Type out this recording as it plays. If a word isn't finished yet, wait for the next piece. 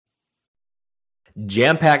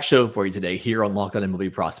Jam-packed show for you today here on Locked On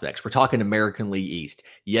MLB Prospects. We're talking American League East.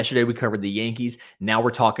 Yesterday we covered the Yankees. Now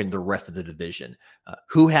we're talking the rest of the division.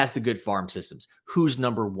 Who has the good farm systems? Who's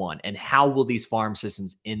number one? And how will these farm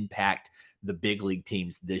systems impact the big league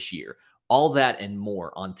teams this year? All that and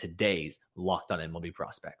more on today's Locked On MLB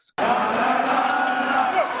Prospects.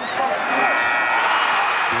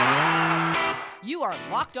 You are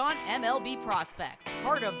Locked On MLB Prospects,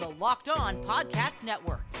 part of the Locked On Podcast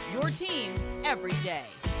Network, your team every day.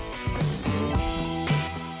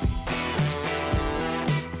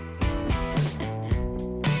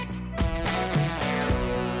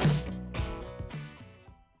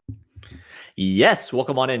 Yes,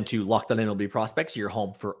 welcome on into Locked On MLB Prospects, your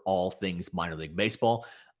home for all things minor league baseball.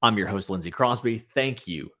 I'm your host, Lindsey Crosby. Thank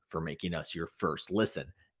you for making us your first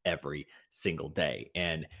listen every single day.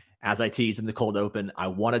 And as I teased in the cold open, I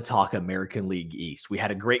want to talk American League East. We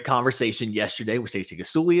had a great conversation yesterday with Stacey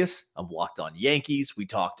Gasulias of Locked On Yankees. We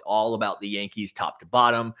talked all about the Yankees top to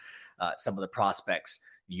bottom, some of the prospects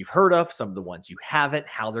you've heard of, some of the ones you haven't,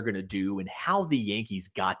 how they're going to do, and how the Yankees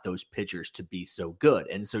got those pitchers to be so good.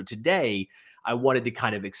 And so today, I wanted to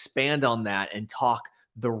kind of expand on that and talk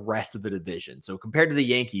the rest of the division. So compared to the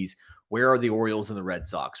Yankees, where are the Orioles and the Red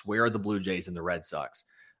Sox? Where are the Blue Jays and the Red Sox?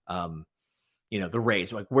 The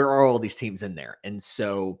Rays, like where are all these teams in there? And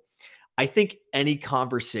so I think any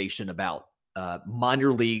conversation about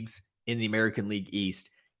minor leagues in the American League East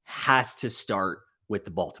has to start with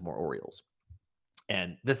the Baltimore Orioles.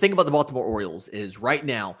 And the thing about the Baltimore Orioles is right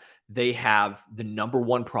now they have the number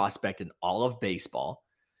one prospect in all of baseball,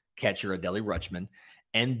 catcher Adley Rutschman.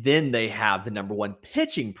 And then they have the number one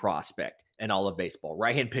pitching prospect in all of baseball,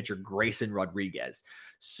 right-hand pitcher Grayson Rodriguez.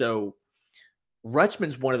 So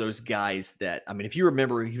Rutschman's one of those guys that, I mean, if you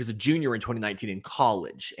remember, he was a junior in 2019 in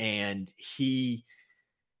college, and he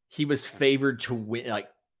was favored to win,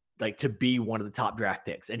 like to be one of the top draft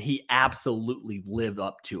picks, and he absolutely lived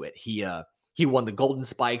up to it. He won the Golden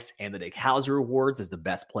Spikes and the Nick Hauser Awards as the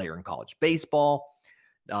best player in college baseball.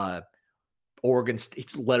 Oregon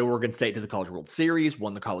led Oregon State to the College World Series,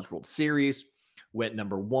 won the College World Series, went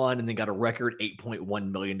number one, and then got a record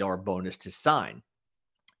 $8.1 million bonus to sign.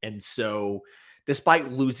 And so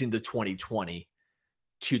despite losing the 2020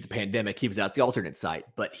 to the pandemic, he was at the alternate site,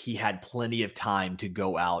 but he had plenty of time to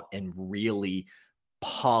go out and really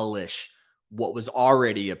polish what was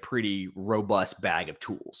already a pretty robust bag of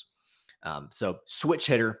tools. So switch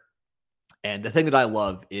hitter. And the thing that I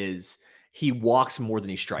love is he walks more than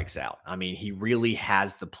he strikes out. I mean, he really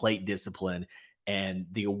has the plate discipline and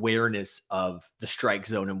the awareness of the strike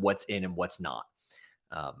zone and what's in and what's not.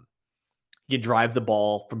 You drive the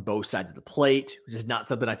ball from both sides of the plate, which is not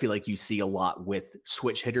something I feel like you see a lot with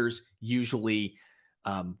switch hitters. Usually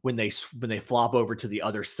when they flop over to the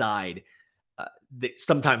other side,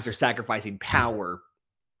 sometimes they're sacrificing power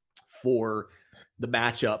for the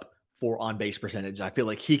matchup for on-base percentage. I feel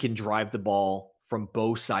like he can drive the ball from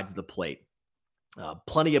both sides of the plate.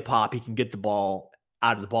 Plenty of pop. He can get the ball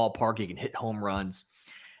out of the ballpark. He can hit home runs.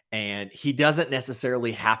 And he doesn't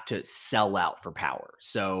necessarily have to sell out for power.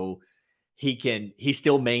 So he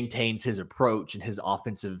still maintains his approach and his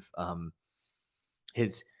offensive,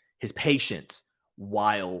 his patience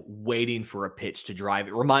while waiting for a pitch to drive.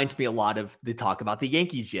 It reminds me a lot of the talk about the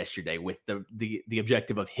Yankees yesterday with the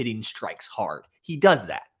objective of hitting strikes hard. He does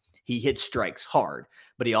that. He hits strikes hard,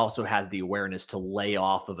 but he also has the awareness to lay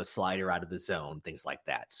off of a slider out of the zone, things like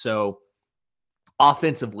that. So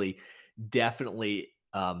offensively, definitely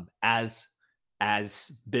as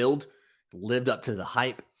build lived up to the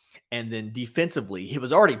hype. And then defensively, he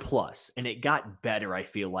was already plus, and it got better, I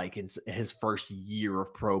feel like, in his first year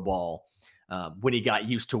of pro ball when he got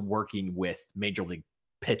used to working with major league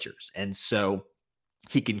pitchers. And so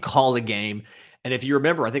he can call the game. And if you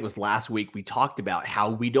remember, I think it was last week, we talked about how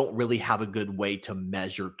we don't really have a good way to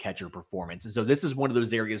measure catcher performance. And so this is one of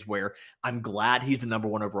those areas where I'm glad he's the number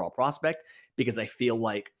one overall prospect, because I feel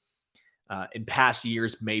like in past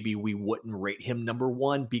years, maybe we wouldn't rate him number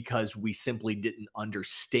one because we simply didn't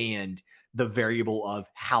understand the variable of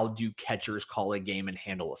how do catchers call a game and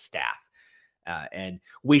handle a staff. And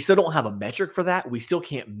we still don't have a metric for that. We still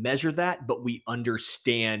can't measure that, but we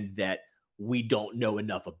understand that we don't know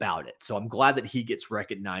enough about it. So I'm glad that he gets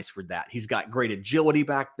recognized for that. He's got great agility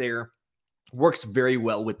back there, works very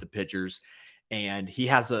well with the pitchers, and he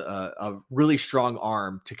has a really strong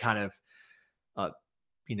arm to kind of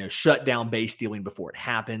shut down base stealing before it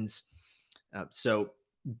happens. So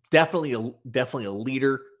definitely a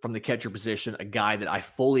leader from the catcher position, a guy that I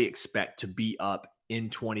fully expect to be up in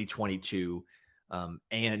 2022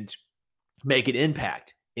 and make an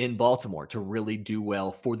impact in Baltimore to really do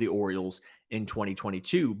well for the Orioles in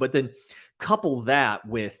 2022. But then couple that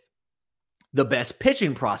with the best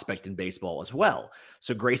pitching prospect in baseball as well.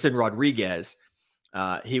 So Grayson Rodriguez,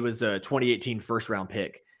 he was a 2018 first round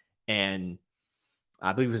pick, and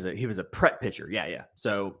I believe he was a prep pitcher. Yeah.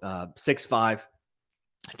 So 6'5",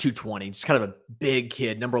 220, just kind of a big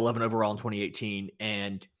kid, number 11 overall in 2018.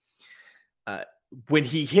 And when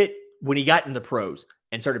he got in the pros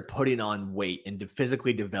and started putting on weight and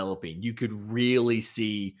physically developing, you could really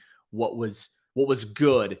see what was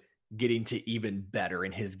good getting to even better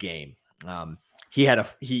in his game. He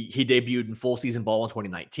debuted in full season ball in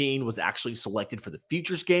 2019, was actually selected for the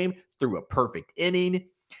Futures game, threw a perfect inning,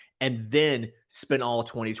 and then spent all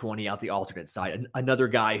 2020 out the alternate side. Another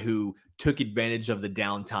guy who took advantage of the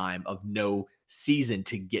downtime of no season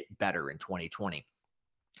to get better in 2020.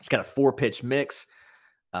 He's got a 4-pitch mix.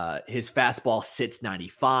 His fastball sits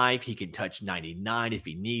 95. He can touch 99 if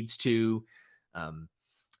he needs to.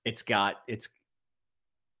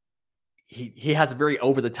 He has a very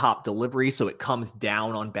over-the-top delivery, so it comes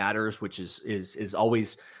down on batters, which is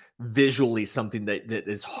always visually something that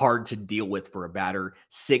is hard to deal with for a batter.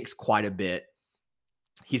 Sinks quite a bit.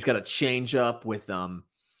 He's got a changeup with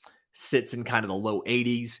sits in kind of the low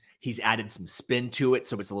 80s. He's added some spin to it,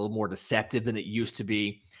 so it's a little more deceptive than it used to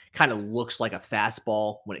be. Kind of looks like a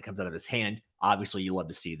fastball when it comes out of his hand. Obviously, you love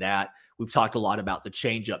to see that. We've talked a lot about the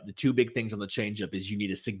changeup. The two big things on the changeup is you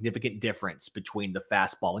need a significant difference between the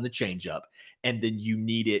fastball and the changeup, and then you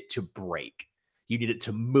need it to break. You need it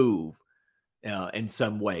to move in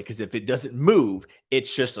some way, because if it doesn't move,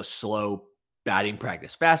 it's just a slow batting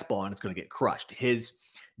practice fastball, and it's going to get crushed. His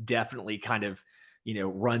definitely kind of,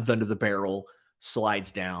 runs under the barrel,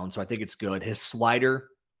 slides down, so I think it's good. His slider,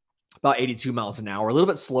 about 82 miles an hour, a little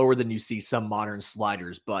bit slower than you see some modern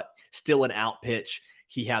sliders, but still an out pitch.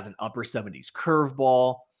 He has an upper 70s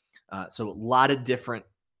curveball. So a lot of different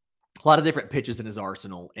pitches in his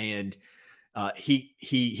arsenal. And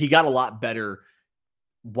he got a lot better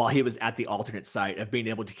while he was at the alternate site of being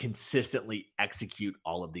able to consistently execute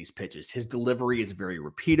all of these pitches. His delivery is very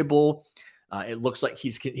repeatable. It looks like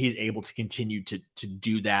he's able to continue to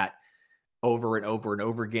do that over and over and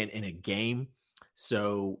over again in a game.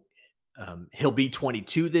 So he'll be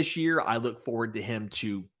 22 this year. I look forward to him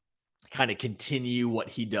to kind of continue what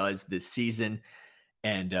he does this season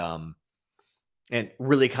and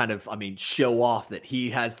really kind of, show off that he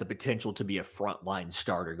has the potential to be a frontline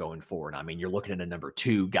starter going forward. You're looking at a number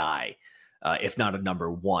 2 guy, if not a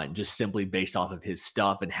number 1, just simply based off of his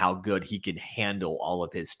stuff and how good he can handle all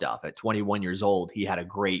of his stuff. At 21 years old, he had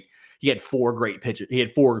 4 great pitches. He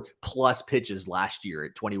had 4+ pitches last year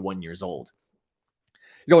at 21 years old.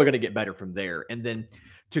 You're only going to get better from there. And then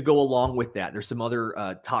to go along with that, there's some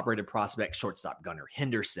other top-rated prospects. Shortstop Gunnar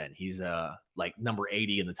Henderson. He's like number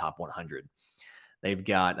 80 in the top 100. They've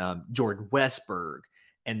got Jordan Westberg.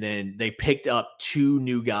 And then they picked up 2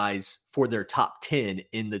 new guys for their top 10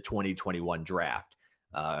 in the 2021 draft.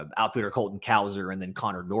 Outfielder Colton Cowser and then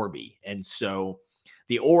Connor Norby. And so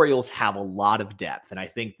the Orioles have a lot of depth. And I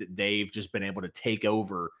think that they've just been able to take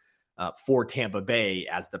over for Tampa Bay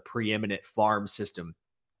as the preeminent farm system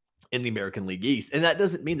in the American League East. And that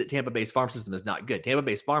doesn't mean that Tampa Bay's farm system is not good. Tampa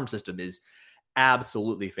Bay's farm system is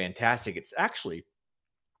absolutely fantastic. It's actually,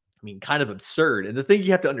 kind of absurd. And the thing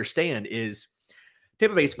you have to understand is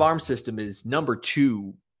Tampa Bay's farm system is number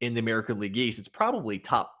 2 in the American League East. It's probably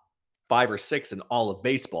top 5 or 6 in all of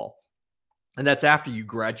baseball. And that's after you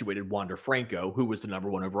graduated Wander Franco, who was the number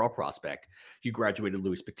 1 overall prospect. You graduated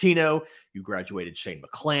Luis Patino. You graduated Shane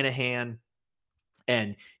McClanahan.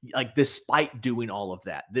 And despite doing all of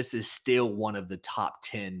that, this is still one of the top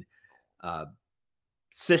 10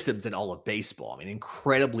 systems in all of baseball.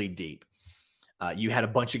 Incredibly deep. You had a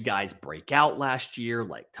bunch of guys break out last year,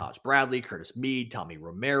 like Taj Bradley, Curtis Mead, Tommy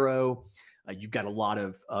Romero. You've got a lot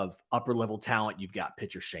of upper level talent. You've got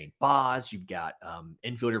pitcher Shane Baz. You've got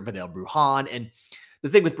infielder Vidal Brujan. And the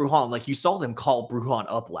thing with Brujan, you saw them call Brujan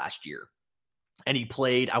up last year, and he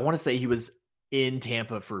played. I want to say he was in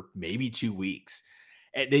Tampa for maybe 2 weeks.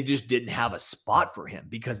 And they just didn't have a spot for him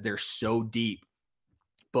because they're so deep,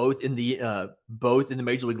 both in the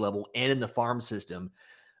major league level and in the farm system,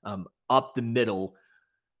 up the middle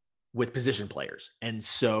with position players. And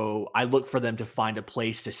so I look for them to find a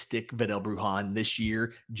place to stick Vidal Brujan this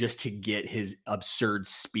year just to get his absurd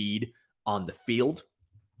speed on the field.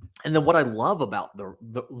 And then what I love about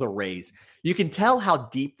the Rays, you can tell how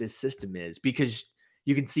deep this system is because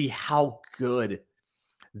you can see how good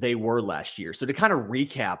they were last year. So to kind of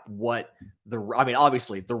recap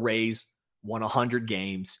obviously the Rays won 100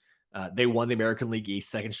 games. They won the American League East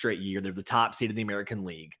second straight year. They're the top seed in the American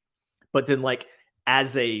League. But then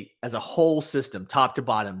as a whole system, top to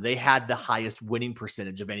bottom, they had the highest winning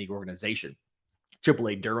percentage of any organization.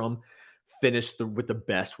 AAA Durham finished with the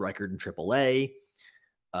best record in AAA.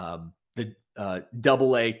 The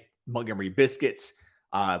AA Montgomery Biscuits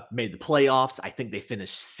made the playoffs. I think they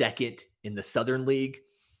finished second in the Southern League.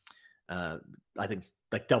 I think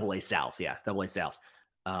like AA South. Yeah, AA South.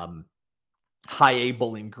 High A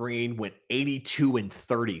Bowling Green went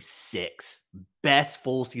 82-36. Best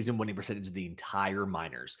full season winning percentage of the entire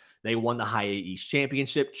minors. They won the High A East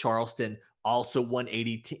Championship. Charleston also won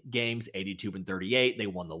 80 games, 82-38. They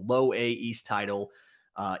won the Low A East title.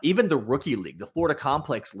 Even the rookie league, the Florida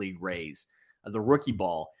Complex League Rays, the rookie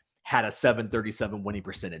ball had a 737 winning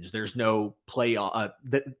percentage. There's no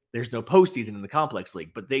there's no postseason in the Complex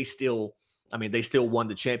League, but they still won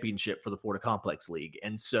the championship for the Florida Complex League.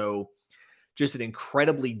 And so just an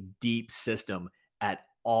incredibly deep system at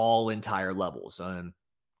all entire levels.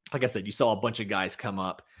 Like I said, you saw a bunch of guys come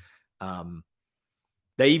up.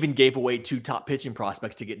 They even gave away 2 top pitching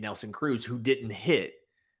prospects to get Nelson Cruz, who didn't hit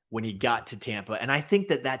when he got to Tampa. And I think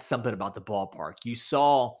that that's something about the ballpark. You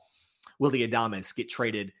saw Willy Adames get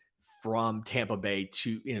traded from Tampa Bay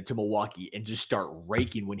to Milwaukee and just start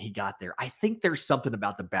raking when he got there. I think there's something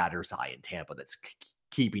about the batter's eye in Tampa that's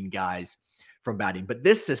keeping guys from batting. But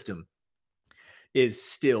this system is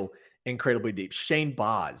still incredibly deep. Shane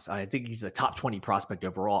Baz, I think he's a top 20 prospect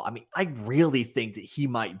overall. I mean, I really think that he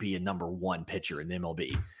might be a number 1 pitcher in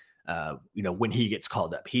MLB. When he gets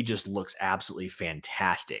called up, he just looks absolutely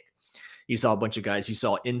fantastic. You saw a bunch of guys. You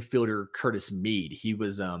saw infielder Curtis Mead. He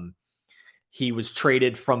was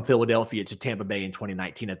traded from Philadelphia to Tampa Bay in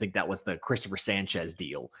 2019. I think that was the Christopher Sanchez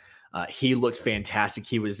deal. He looked fantastic.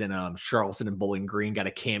 He was in Charleston and Bowling Green, got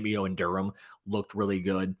a cameo in Durham, looked really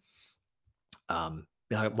good.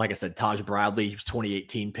 Like I said, Taj Bradley, he was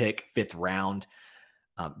 2018 pick, 5th round,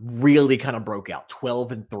 really kind of broke out.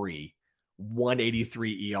 12-3,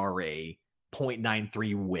 183 ERA,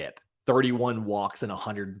 0.93 WHIP, 31 walks in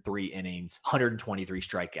 103 innings, 123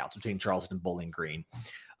 strikeouts between Charleston and Bowling Green.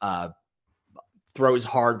 Throws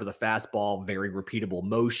hard with a fastball, very repeatable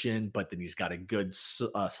motion, but then he's got a good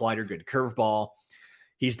slider, good curveball.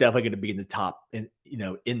 He's definitely going to be in the top, in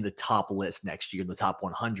the top list next year, in the top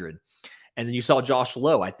 100. And then you saw Josh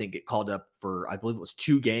Lowe, I think, get called up for, I believe it was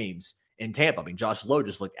 2 games in Tampa. I mean, Josh Lowe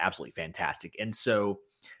just looked absolutely fantastic. And so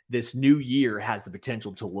this new year has the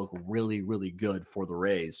potential to look really, really good for the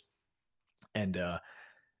Rays. And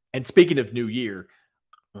speaking of new year,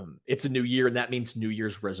 it's a new year, and that means New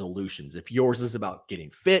Year's resolutions. If yours is about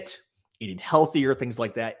getting fit, eating healthier, things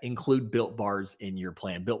like that, include Built Bars in your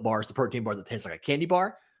plan. Built Bars, the protein bar that tastes like a candy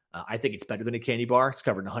bar. I think it's better than a candy bar. It's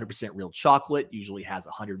covered in 100% real chocolate, usually has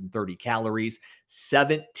 130 calories,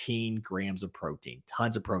 17 grams of protein,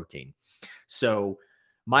 tons of protein. So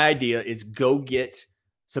my idea is go get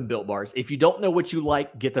some Built Bars. If you don't know what you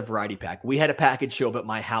like, get the variety pack. We had a package show up at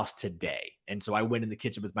my house today. And so I went in the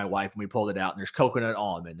kitchen with my wife and we pulled it out, and there's coconut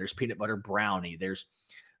almond, there's peanut butter brownie, there's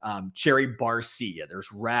cherry barcia,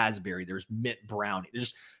 there's raspberry, there's mint brownie.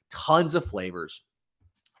 There's tons of flavors.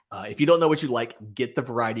 If you don't know what you like, get the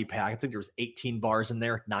variety pack. I think there's 18 bars in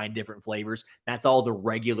there, 9 different flavors. That's all the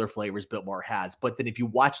regular flavors Built Bar has. But then if you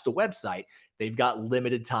watch the website, they've got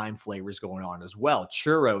limited time flavors going on as well.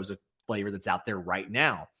 Churro is a flavor that's out there right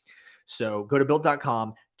now. So go to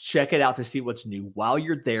Built.com, check it out to see what's new. While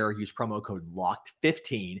you're there, use promo code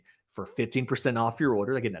LOCKED15 for 15% off your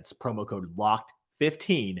order. Again, that's promo code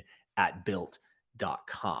LOCKED15 at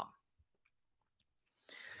Built.com.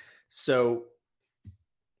 So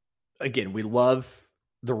again, we love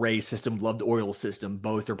the Rays system, love the Orioles system.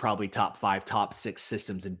 Both are probably top 5, top 6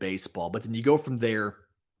 systems in baseball. But then you go from there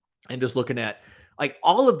and just looking at like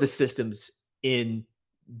all of the systems in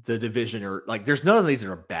the division are like, there's none of these that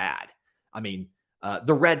are bad. I mean,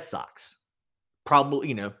 the Red Sox,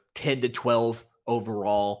 probably, 10 to 12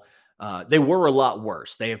 overall. They were a lot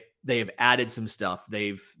worse. They have added some stuff.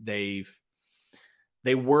 They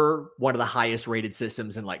were one of the highest rated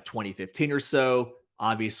systems in like 2015 or so.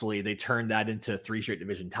 Obviously, they turned that into 3 straight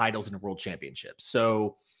division titles and a world championship.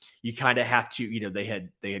 So you kind of have to, they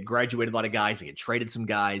had graduated a lot of guys. They had traded some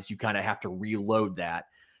guys. You kind of have to reload that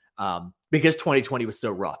because 2020 was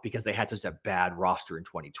so rough because they had such a bad roster in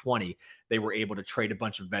 2020. They were able to trade a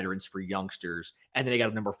bunch of veterans for youngsters, and then they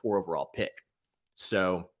got a number 4 overall pick.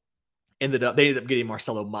 So they ended up getting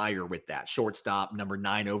Marcelo Meyer with that shortstop, number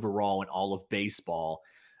 9 overall in all of baseball.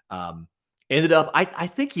 I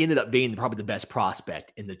think he ended up being probably the best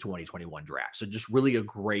prospect in the 2021 draft. So just really a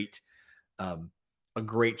great a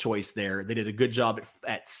great choice there. They did a good job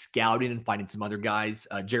at scouting and finding some other guys.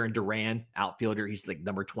 Jaron Duran, outfielder, he's like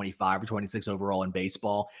number 25 or 26 overall in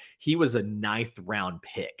baseball. He was a 9th round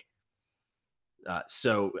pick.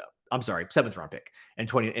 I'm sorry, 7th round pick in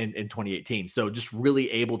 2018. So just really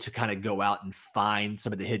able to kind of go out and find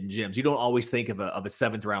some of the hidden gems. You don't always think of a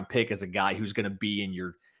 7th round pick as a guy who's going to be in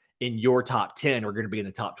your top 10 or going to be in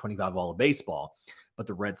the top 25 all of baseball. But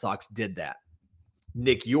the Red Sox did that.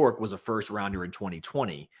 Nick York was a first rounder in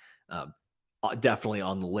 2020. Definitely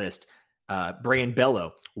on the list. Brayan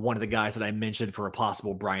Bello, one of the guys that I mentioned for a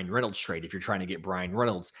possible Bryan Reynolds trade. If you're trying to get Bryan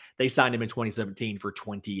Reynolds, they signed him in 2017 for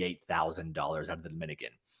 $28,000 out of the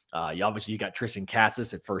Dominican. You got Tristan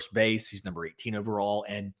Casas at first base. He's number 18 overall.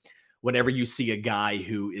 And whenever you see a guy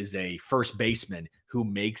who is a first baseman who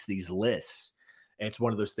makes these lists, it's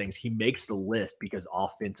one of those things. He makes the list because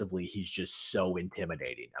offensively, he's just so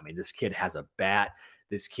intimidating. I mean, this kid has a bat.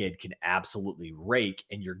 This kid can absolutely rake,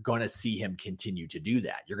 and you're going to see him continue to do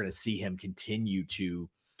that. You're going to see him continue to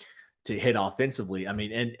hit offensively. I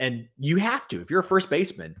mean, and you have to. If you're a first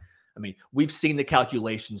baseman, I mean, we've seen the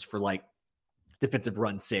calculations for like defensive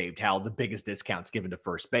runs saved, how the biggest discount's given to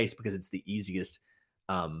first base because it's the easiest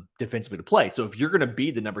defensively to play. So if you're going to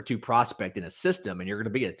be the number 2 prospect in a system and you're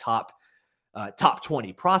going to be a top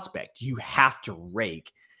 20 prospect, you have to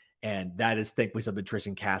rake. And that is thankfully something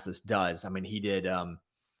Tristan Casas does. I mean, he did AA,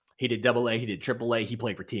 he did AAA. He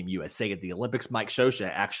played for Team USA at the Olympics. Mike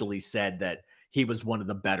Scioscia actually said that he was one of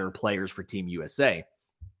the better players for Team USA.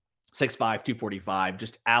 6'5", 245,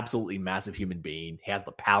 just absolutely massive human being. He has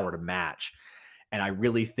the power to match. And I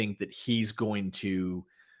really think that he's going to,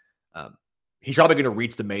 he's probably going to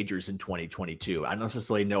reach the majors in 2022. I don't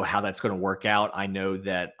necessarily know how that's going to work out. I know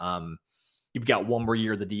that you've got one more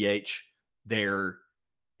year of the DH there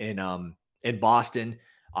in Boston.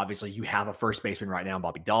 Obviously, you have a first baseman right now,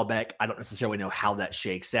 Bobby Dahlbeck. I don't necessarily know how that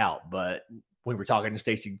shakes out, but when we were talking to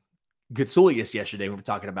Stacey Goutsoulias yesterday, we were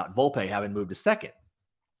talking about Volpe having moved to second.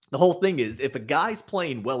 The whole thing is, if a guy's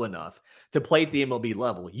playing well enough to play at the MLB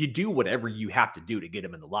level, you do whatever you have to do to get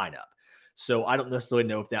him in the lineup. So I don't necessarily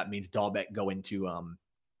know if that means Dahlbeck going to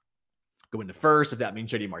first, if that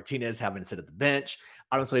means JD Martinez having to sit at the bench.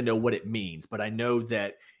 I don't necessarily know what it means, but I know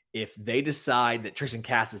that if they decide that Tristan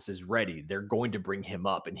Casas is ready, they're going to bring him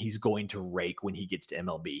up, and he's going to rake when he gets to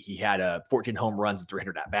MLB. He had 14 home runs and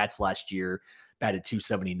 300 at-bats last year, batted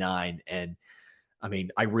 .279, and I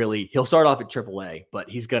mean, he'll start off at AAA, but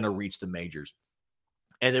he's going to reach the majors.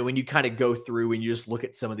 And then when you kind of go through and you just look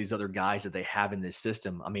at some of these other guys that they have in this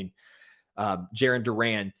system, I mean, Jaron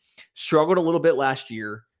Duran struggled a little bit last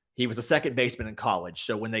year. He was a second baseman in college.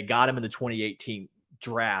 So when they got him in the 2018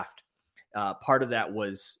 draft, part of that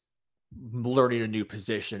was learning a new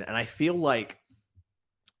position. And I feel like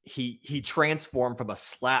he transformed from a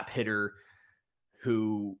slap hitter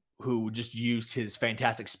who just used his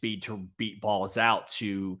fantastic speed to beat balls out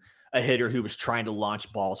to a hitter who was trying to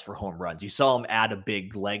launch balls for home runs. You saw him add a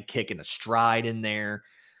big leg kick and a stride in there,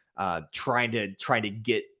 trying to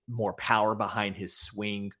get more power behind his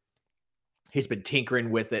swing. He's been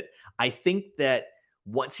tinkering with it. I think that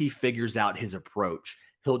once he figures out his approach,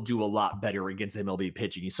 he'll do a lot better against MLB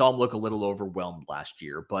pitching. You saw him look a little overwhelmed last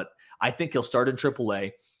year, but I think he'll start in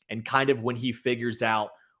AAA, and kind of when he figures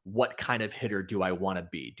out what kind of hitter do I want to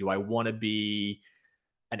be? Do I want to be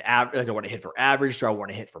an average? Do I want to hit for average? Do I want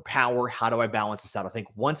to hit for power? How do I balance this out? I think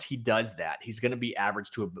once he does that, he's going to be average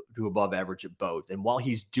to above average at both. And while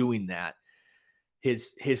he's doing that,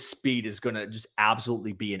 his speed is going to just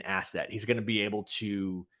absolutely be an asset. He's going to be able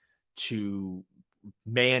to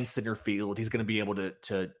man center field. He's going to be able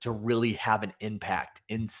to really have an impact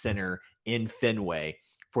in center in Fenway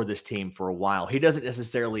for this team for a while. He doesn't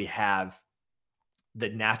necessarily have the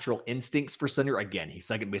natural instincts for center. Again, he's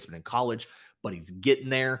second baseman in college, but he's getting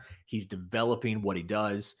there. He's developing what he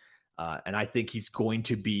does. And I think he's going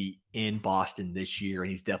to be in Boston this year, and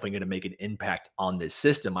he's definitely going to make an impact on this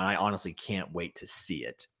system. And I honestly can't wait to see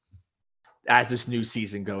it. As this new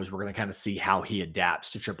season goes, we're going to kind of see how he adapts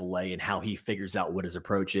to AAA and how he figures out what his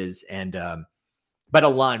approach is. And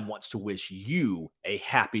BetOnline wants to wish you a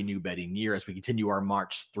happy new betting year as we continue our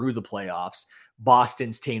march through the playoffs.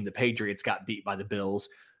 Boston's team, the Patriots, got beat by the Bills,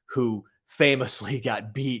 who famously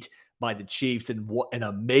got beat by the Chiefs in an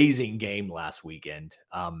amazing game last weekend.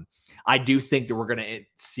 I do think that we're going to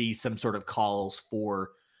see some sort of calls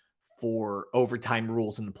for overtime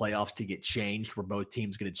rules in the playoffs to get changed, where both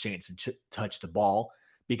teams get a chance to touch the ball,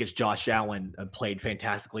 because Josh Allen played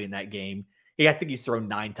fantastically in that game. I think he's thrown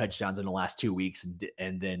 9 touchdowns in the last 2 weeks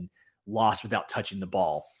and then lost without touching the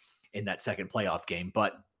ball in that second playoff game.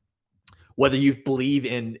 But whether you believe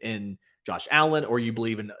in Josh Allen, or you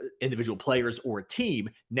believe in individual players or a team,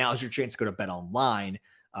 now's your chance to go to Bet Online.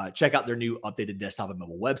 Check out their new updated desktop and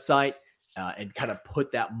mobile website and kind of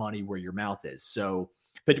put that money where your mouth is. So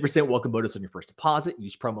 50% welcome bonus on your first deposit.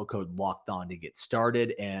 Use promo code Locked On to get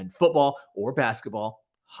started. And football or basketball,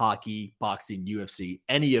 hockey, boxing, UFC,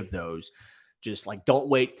 any of those, just like don't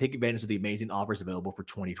wait. Take advantage of the amazing offers available for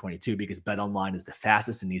 2022 because Bet Online is the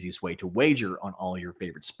fastest and easiest way to wager on all your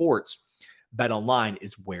favorite sports. Bet Online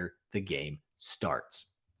is where the game starts.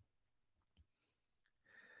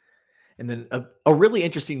 And then a really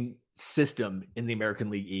interesting system in the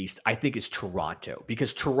American League East, I think, is Toronto,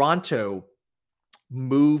 because Toronto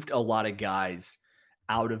moved a lot of guys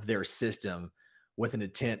out of their system with an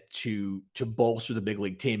intent to bolster the big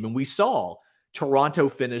league team. And we saw Toronto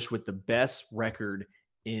finish with the best record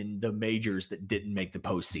in the majors that didn't make the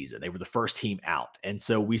postseason. They were the first team out. And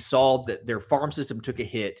so we saw that their farm system took a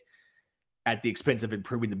hit at the expense of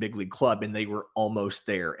improving the big league club, and they were almost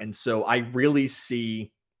there. And so I really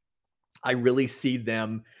see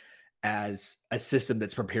them as a system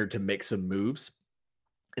that's prepared to make some moves.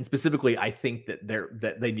 And specifically, I think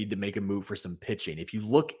that they need to make a move for some pitching. If you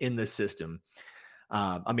look in the system,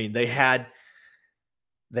 they've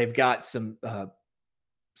got some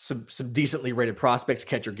decently rated prospects.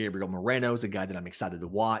 Catcher Gabriel Moreno is a guy that I'm excited to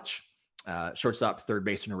watch. Shortstop, third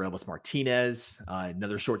baseman Aurelvis Martinez,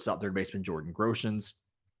 another shortstop, third baseman Jordan Groshans.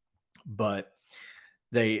 But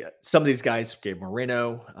some of these guys, Gabriel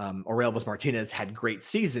Moreno, Aurelvis Martinez, had great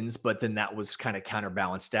seasons, but then that was kind of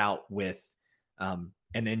counterbalanced out with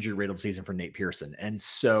an injury-riddled season for Nate Pearson. And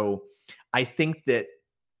so I think that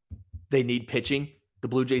they need pitching. The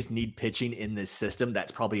Blue Jays need pitching in this system.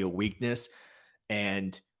 That's probably a weakness.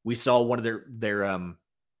 And we saw one of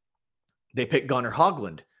they picked Gunnar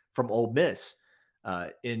Hoglund from Ole Miss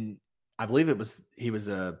I believe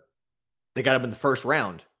they got him in the first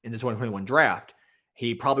round in the 2021 draft.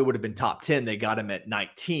 He probably would have been top 10. They got him at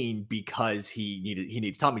 19 because he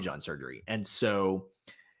needs Tommy John surgery. And so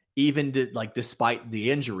despite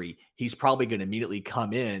the injury, he's probably going to immediately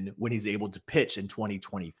come in when he's able to pitch in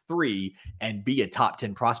 2023 and be a top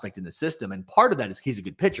 10 prospect in the system. And part of that is he's a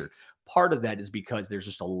good pitcher. Part of that is because there's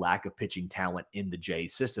just a lack of pitching talent in the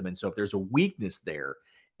Jays system. And so if there's a weakness there,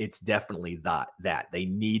 it's definitely that they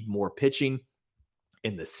need more pitching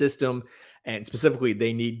in the system. And specifically,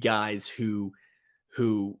 they need guys who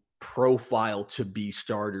profile to be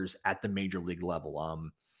starters at the major league level.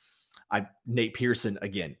 Nate Pearson,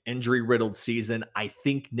 again, injury-riddled season. I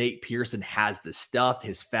think Nate Pearson has the stuff.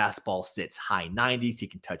 His fastball sits high 90s. He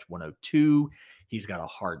can touch 102. He's got a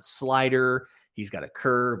hard slider. He's got a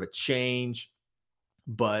curve, a change.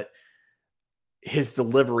 But his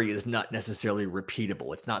delivery is not necessarily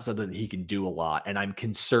repeatable. It's not something that he can do a lot. And I'm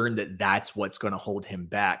concerned that that's what's going to hold him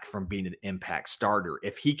back from being an impact starter.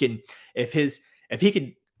 If he can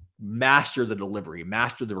master the delivery,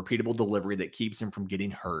 master the repeatable delivery that keeps him from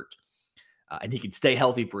getting hurt, and he can stay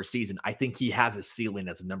healthy for a season, I think he has a ceiling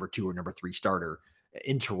as a number 2 or number 3 starter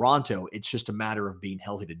in Toronto. It's just a matter of being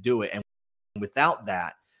healthy to do it. And without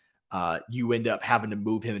that, you end up having to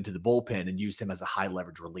move him into the bullpen and use him as a high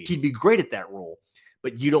leverage relief. He'd be great at that role,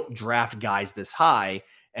 but you don't draft guys this high,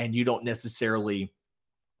 and you don't necessarily,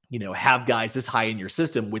 have guys this high in your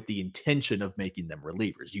system with the intention of making them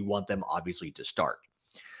relievers. You want them obviously to start.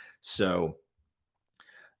 So,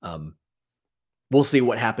 we'll see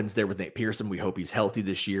what happens there with Nate Pearson. We hope he's healthy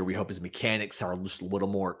this year. We hope his mechanics are just a little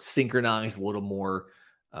more synchronized, a little more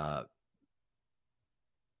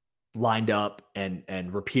lined up and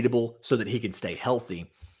repeatable so that he can stay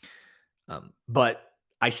healthy. But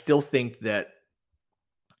I still think that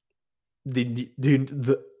the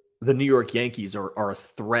New York Yankees are a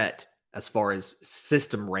threat as far as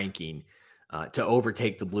system ranking to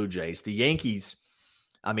overtake the Blue Jays. The Yankees,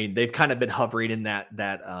 they've kind of been hovering in that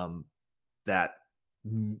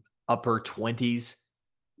upper 20s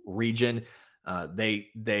region.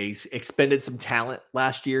 They expended some talent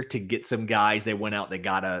last year to get some guys. They went out, they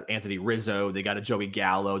got a Anthony Rizzo, they got a Joey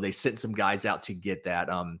Gallo. They sent some guys out to get that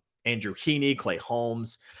Andrew Heaney, Clay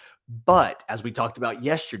Holmes. But as we talked about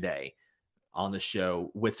yesterday on the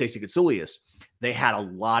show with Stacey Gotsulias, they had a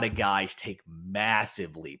lot of guys take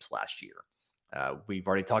massive leaps last year. We've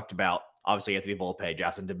already talked about, obviously, Anthony Volpe,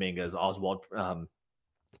 Jasson Dominguez, Oswald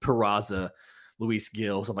Peraza, Luis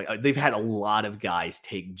Gil, something like that. They've had a lot of guys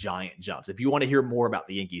take giant jumps. If you want to hear more about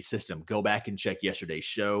the Yankees system, go back and check yesterday's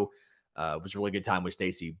show. It was a really good time with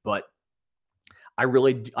Stacey. But I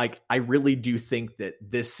really do think that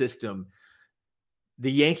this system,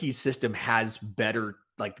 the Yankees system, has better,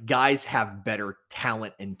 guys have better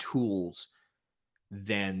talent and tools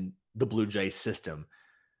than the Blue Jays system.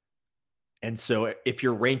 And so if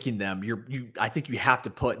you're ranking them, I think you have to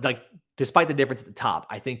put, like, despite the difference at the top,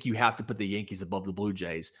 I think you have to put the Yankees above the Blue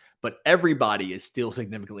Jays, but everybody is still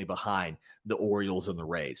significantly behind the Orioles and the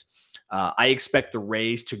Rays. I expect the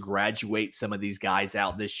Rays to graduate some of these guys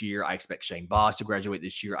out this year. I expect Shane Baz to graduate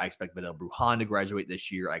this year. I expect Miguel Brujan to graduate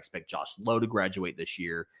this year. I expect Josh Lowe to graduate this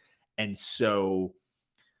year. And so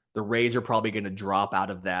the Rays are probably going to drop out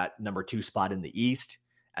of that number 2 spot in the East.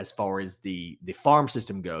 As far as the farm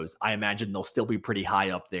system goes, I imagine they'll still be pretty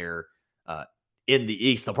high up there in the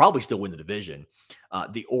East. They'll probably still win the division.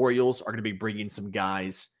 The Orioles are going to be bringing some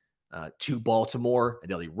guys to Baltimore.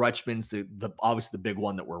 Adley Rutschman's obviously the big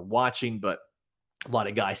one that we're watching, but a lot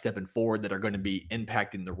of guys stepping forward that are going to be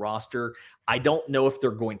impacting the roster. I don't know if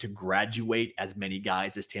they're going to graduate as many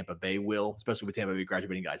guys as Tampa Bay will, especially with Tampa Bay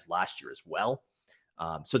graduating guys last year as well.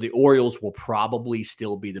 So the Orioles will probably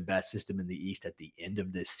still be the best system in the East at the end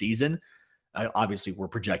of this season. Obviously, we're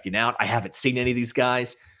projecting out. I haven't seen any of these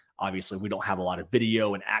guys. Obviously, we don't have a lot of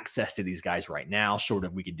video and access to these guys right now, short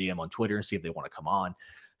of we can DM on Twitter and see if they want to come on.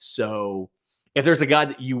 So if there's a guy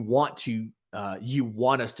that you want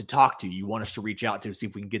us to talk to, you want us to reach out to, see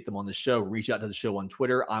if we can get them on the show, reach out to the show on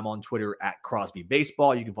Twitter. I'm on Twitter at Crosby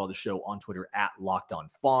Baseball. You can follow the show on Twitter at Locked On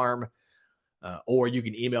Farm. Or you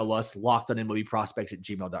can email us,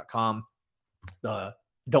 lockedonmlbprospects@gmail.com.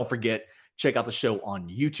 Don't forget, check out the show on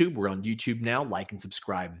YouTube. We're on YouTube now. Like and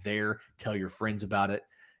subscribe there. Tell your friends about it.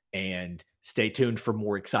 And stay tuned for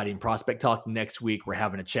more exciting prospect talk next week. We're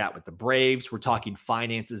having a chat with the Braves. We're talking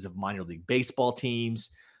finances of minor league baseball teams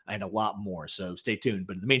and a lot more. So stay tuned.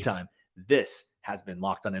 But in the meantime, this has been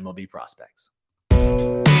Locked On MLB Prospects.